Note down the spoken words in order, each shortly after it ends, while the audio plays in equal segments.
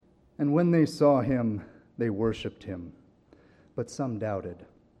And when they saw him, they worshipped him. But some doubted.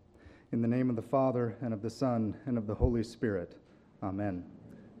 In the name of the Father, and of the Son, and of the Holy Spirit. Amen.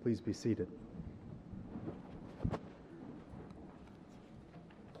 Please be seated.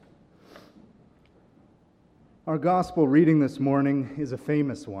 Our gospel reading this morning is a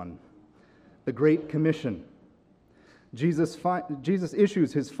famous one, the Great Commission. Jesus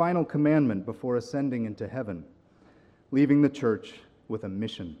issues his final commandment before ascending into heaven, leaving the church with a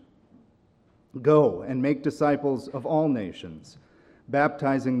mission. Go and make disciples of all nations,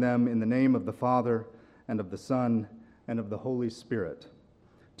 baptizing them in the name of the Father, and of the Son, and of the Holy Spirit,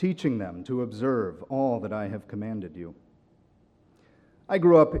 teaching them to observe all that I have commanded you. I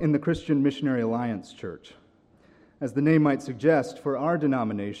grew up in the Christian Missionary Alliance Church. As the name might suggest, for our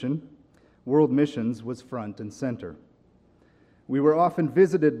denomination, world missions was front and center. We were often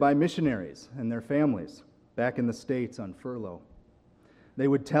visited by missionaries and their families back in the States on furlough. They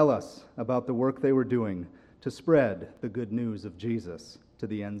would tell us about the work they were doing to spread the good news of Jesus to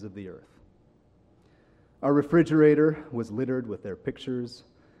the ends of the earth. Our refrigerator was littered with their pictures,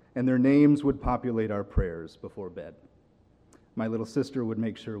 and their names would populate our prayers before bed. My little sister would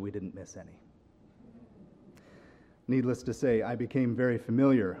make sure we didn't miss any. Needless to say, I became very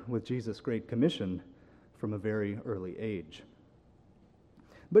familiar with Jesus' Great Commission from a very early age.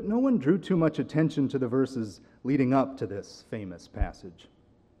 But no one drew too much attention to the verses leading up to this famous passage.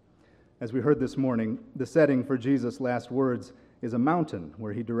 As we heard this morning, the setting for Jesus' last words is a mountain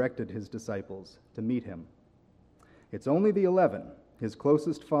where he directed his disciples to meet him. It's only the 11, his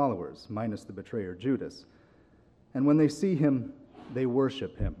closest followers, minus the betrayer Judas. And when they see him, they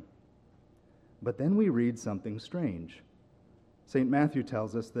worship him. But then we read something strange. St. Matthew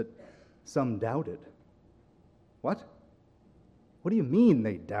tells us that some doubted. What? What do you mean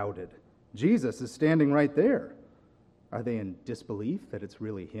they doubted? Jesus is standing right there. Are they in disbelief that it's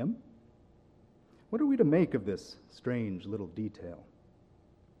really him? What are we to make of this strange little detail?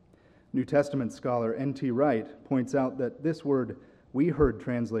 New Testament scholar N.T. Wright points out that this word we heard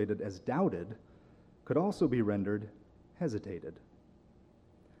translated as doubted could also be rendered hesitated.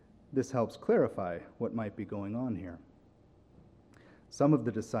 This helps clarify what might be going on here. Some of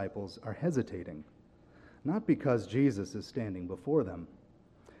the disciples are hesitating, not because Jesus is standing before them,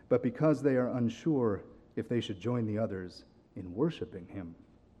 but because they are unsure if they should join the others in worshiping him.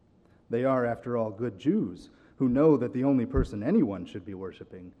 They are, after all, good Jews who know that the only person anyone should be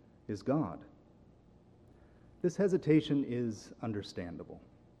worshiping is God. This hesitation is understandable.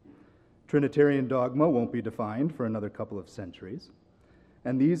 Trinitarian dogma won't be defined for another couple of centuries,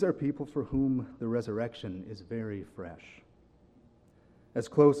 and these are people for whom the resurrection is very fresh. As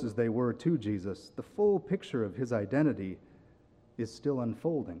close as they were to Jesus, the full picture of his identity is still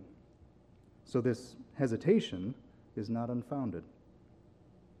unfolding. So this hesitation is not unfounded.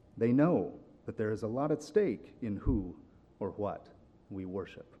 They know that there is a lot at stake in who or what we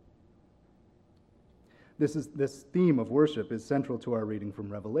worship. This theme of worship is central to our reading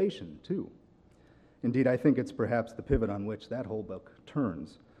from Revelation, too. Indeed, I think it's perhaps the pivot on which that whole book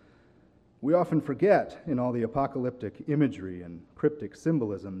turns. We often forget in all the apocalyptic imagery and cryptic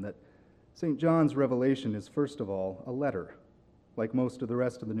symbolism that St. John's Revelation is, first of all, a letter, like most of the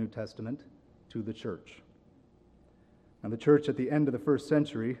rest of the New Testament, to the church. Now, the church at the end of the first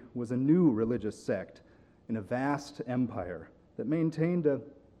century was a new religious sect in a vast empire that maintained a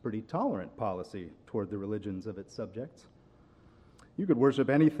pretty tolerant policy toward the religions of its subjects. You could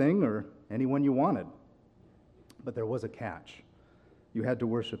worship anything or anyone you wanted, but there was a catch. You had to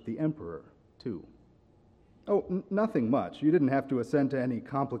worship the emperor, too. Oh, nothing much. You didn't have to assent to any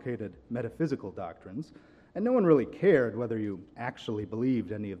complicated metaphysical doctrines, and no one really cared whether you actually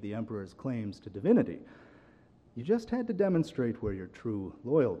believed any of the emperor's claims to divinity. You just had to demonstrate where your true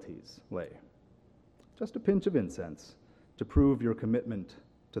loyalties lay. Just a pinch of incense to prove your commitment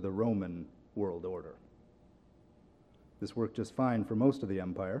to the Roman world order. This worked just fine for most of the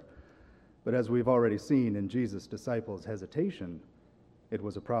empire, but as we've already seen in Jesus' disciples' hesitation, it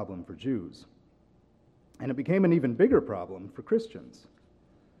was a problem for Jews. And it became an even bigger problem for Christians.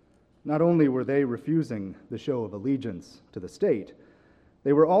 Not only were they refusing the show of allegiance to the state,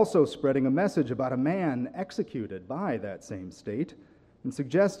 they were also spreading a message about a man executed by that same state and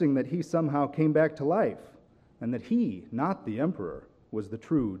suggesting that he somehow came back to life and that he, not the emperor, was the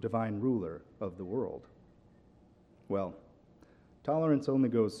true divine ruler of the world. Well, tolerance only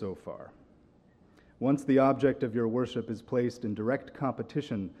goes so far. Once the object of your worship is placed in direct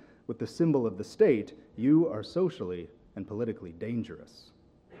competition with the symbol of the state, you are socially and politically dangerous.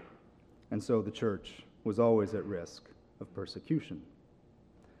 And so the church was always at risk of persecution.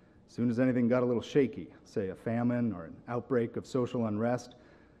 As soon as anything got a little shaky, say a famine or an outbreak of social unrest,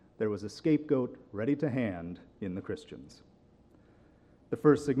 there was a scapegoat ready to hand in the Christians. The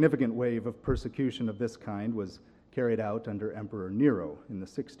first significant wave of persecution of this kind was carried out under Emperor Nero in the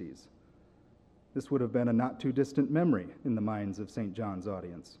 60s. This would have been a not too distant memory in the minds of St. John's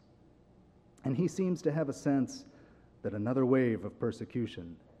audience. And he seems to have a sense that another wave of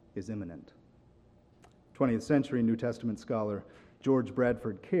persecution is imminent. 20th century New Testament scholar George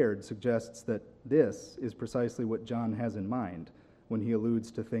Bradford Caird suggests that this is precisely what John has in mind when he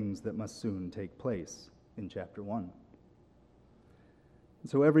alludes to things that must soon take place in chapter 1.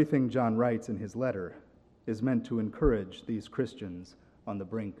 So everything John writes in his letter is meant to encourage these Christians on the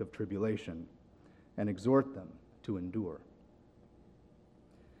brink of tribulation and exhort them to endure.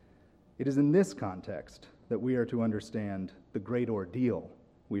 It is in this context that we are to understand the great ordeal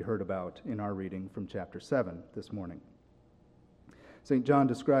we heard about in our reading from chapter 7 this morning. St. John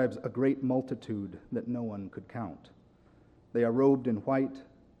describes a great multitude that no one could count. They are robed in white,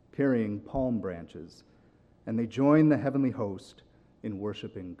 carrying palm branches, and they join the heavenly host in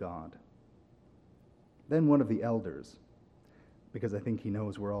worshiping God. Then one of the elders, because I think he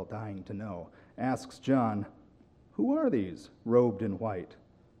knows we're all dying to know, asks John, "Who are these robed in white,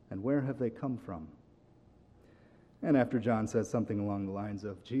 and where have they come from?" And after John says something along the lines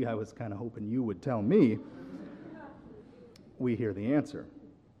of, "Gee, I was kind of hoping you would tell me," we hear the answer.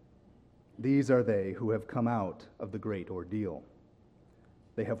 These are they who have come out of the great ordeal.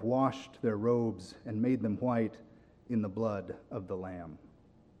 They have washed their robes and made them white in the blood of the Lamb.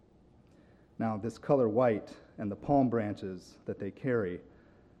 Now, this color white and the palm branches that they carry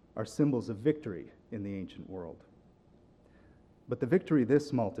are symbols of victory in the ancient world. But the victory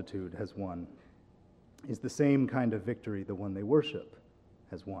this multitude has won is the same kind of victory the one they worship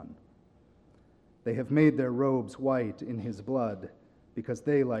has won. They have made their robes white in his blood because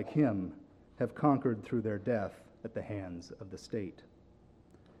they, like him, have conquered through their death at the hands of the state.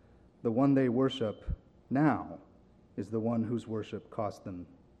 The one they worship now is the one whose worship cost them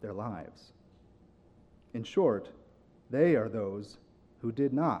their lives. In short, they are those who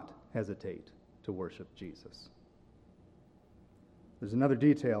did not hesitate to worship Jesus. There's another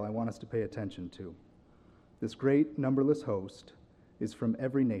detail I want us to pay attention to. This great numberless host is from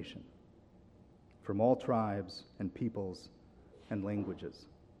every nation, from all tribes and peoples and languages.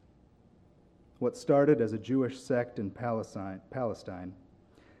 What started as a Jewish sect in Palestine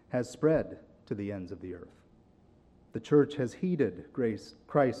has spread to the ends of the earth. The church has heeded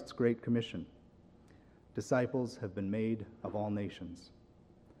Christ's great commission. Disciples have been made of all nations.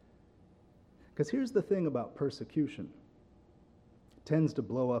 Because here's the thing about persecution. It tends to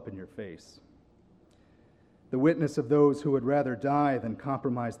blow up in your face. The witness of those who would rather die than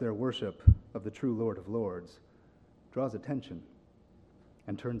compromise their worship of the true Lord of Lords draws attention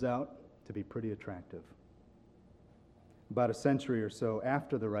and turns out to be pretty attractive. About a century or so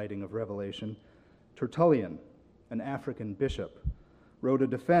after the writing of Revelation, Tertullian, an African bishop, wrote a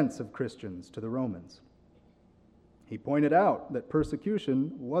defense of Christians to the Romans. He pointed out that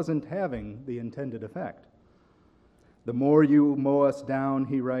persecution wasn't having the intended effect. "The more you mow us down,"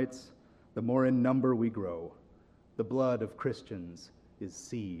 he writes, "the more in number we grow. The blood of Christians is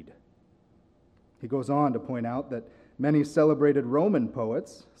seed." He goes on to point out that many celebrated Roman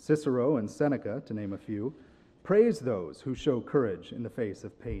poets, Cicero and Seneca, to name a few, praise those who show courage in the face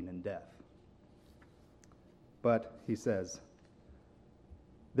of pain and death. But, he says,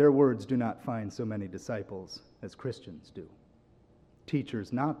 their words do not find so many disciples as Christians do.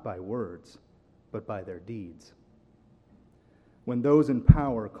 Teachers not by words, but by their deeds. When those in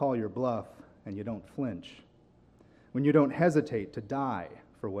power call your bluff and you don't flinch, when you don't hesitate to die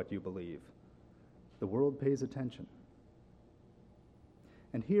for what you believe, the world pays attention.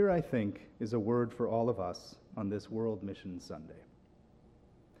 And here, I think, is a word for all of us on this World Mission Sunday.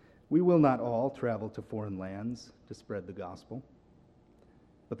 We will not all travel to foreign lands to spread the gospel,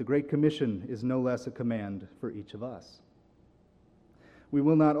 but the Great Commission is no less a command for each of us. We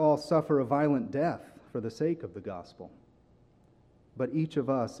will not all suffer a violent death for the sake of the gospel, but each of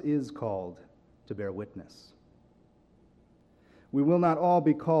us is called to bear witness. We will not all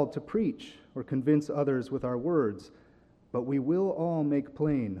be called to preach or convince others with our words, but we will all make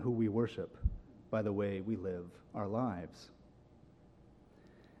plain who we worship by the way we live our lives.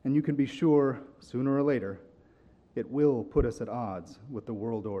 And you can be sure, sooner or later, it will put us at odds with the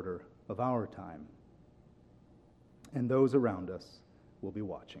world order of our time. And those around us will be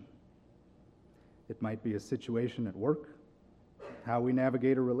watching. It might be a situation at work, how we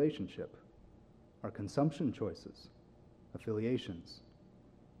navigate a relationship, our consumption choices, affiliations.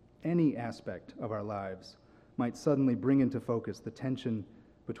 Any aspect of our lives might suddenly bring into focus the tension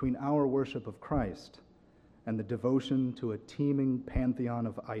between our worship of Christ and the devotion to a teeming pantheon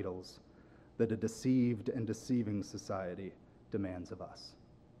of idols that a deceived and deceiving society demands of us.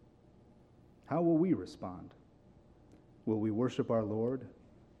 How will we respond? Will we worship our Lord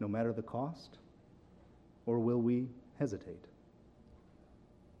no matter the cost, or will we hesitate?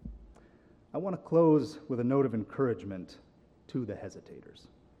 I want to close with a note of encouragement to the hesitators.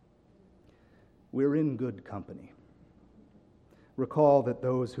 We're in good company. Recall that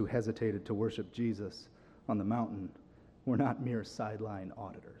those who hesitated to worship Jesus on the mountain were not mere sideline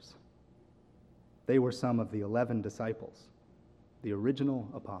auditors. They were some of the 11 disciples, the original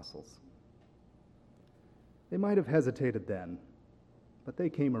apostles. They might have hesitated then, but they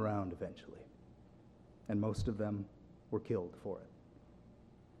came around eventually, and most of them were killed for it.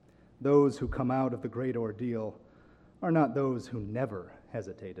 Those who come out of the great ordeal are not those who never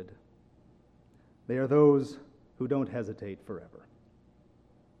hesitated. They are those who don't hesitate forever.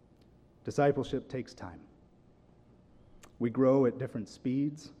 Discipleship takes time. We grow at different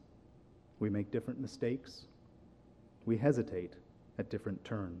speeds. We make different mistakes. We hesitate at different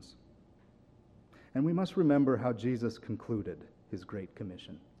turns. And we must remember how Jesus concluded his great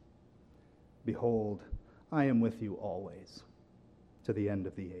commission. Behold, I am with you always, to the end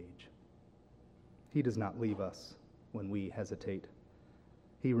of the age. He does not leave us when we hesitate.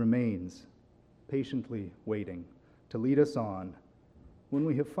 He remains patiently waiting to lead us on when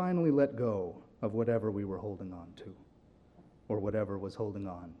we have finally let go of whatever we were holding on to, or whatever was holding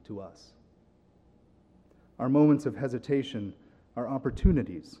on to us. Our moments of hesitation are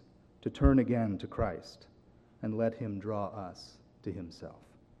opportunities to turn again to Christ and let him draw us to himself.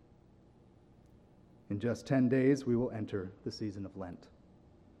 In just 10 days, we will enter the season of Lent.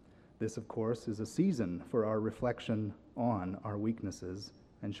 This, of course, is a season for our reflection on our weaknesses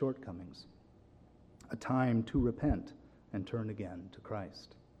and shortcomings, a time to repent and turn again to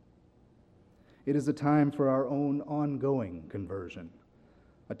Christ. It is a time for our own ongoing conversion,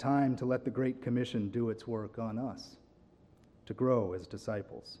 a time to let the Great Commission do its work on us, to grow as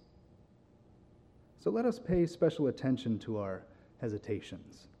disciples. So let us pay special attention to our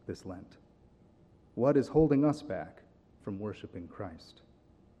hesitations this Lent. What is holding us back from worshiping Christ?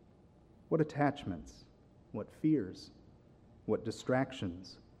 What attachments, what fears, what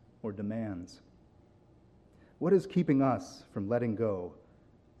distractions or demands? What is keeping us from letting go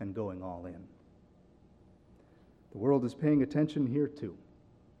and going all in? The world is paying attention here too.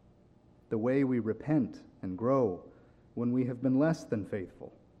 The way we repent and grow when we have been less than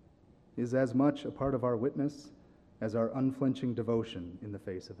faithful is as much a part of our witness as our unflinching devotion in the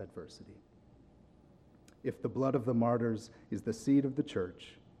face of adversity. If the blood of the martyrs is the seed of the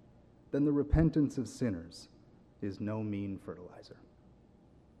church, then the repentance of sinners is no mean fertilizer.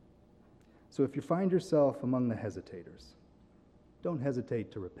 So if you find yourself among the hesitators, don't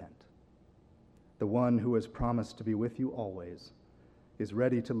hesitate to repent. The one who has promised to be with you always is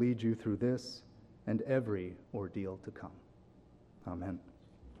ready to lead you through this and every ordeal to come. Amen.